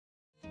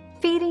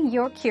feeding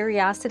your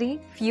curiosity,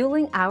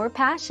 fueling our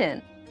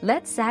passion.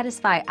 Let's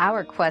satisfy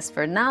our quest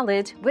for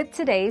knowledge with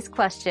today's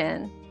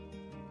question.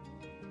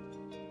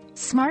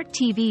 Smart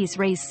TVs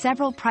raise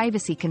several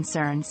privacy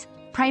concerns,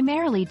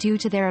 primarily due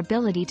to their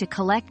ability to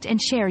collect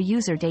and share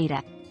user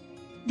data.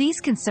 These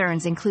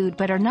concerns include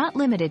but are not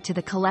limited to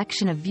the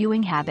collection of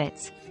viewing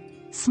habits,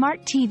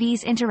 smart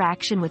TVs'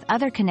 interaction with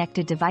other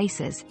connected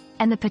devices,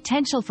 and the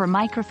potential for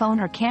microphone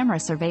or camera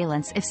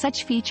surveillance if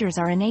such features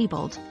are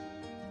enabled.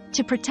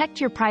 To protect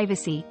your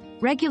privacy,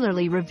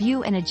 regularly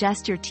review and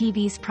adjust your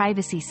TV's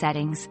privacy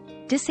settings,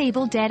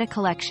 disable data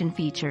collection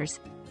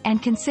features,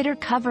 and consider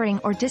covering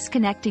or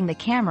disconnecting the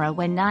camera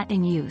when not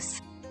in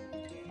use.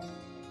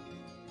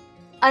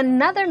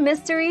 Another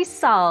mystery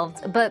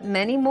solved, but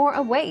many more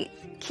await.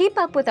 Keep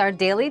up with our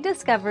daily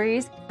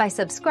discoveries by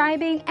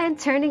subscribing and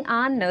turning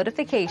on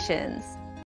notifications.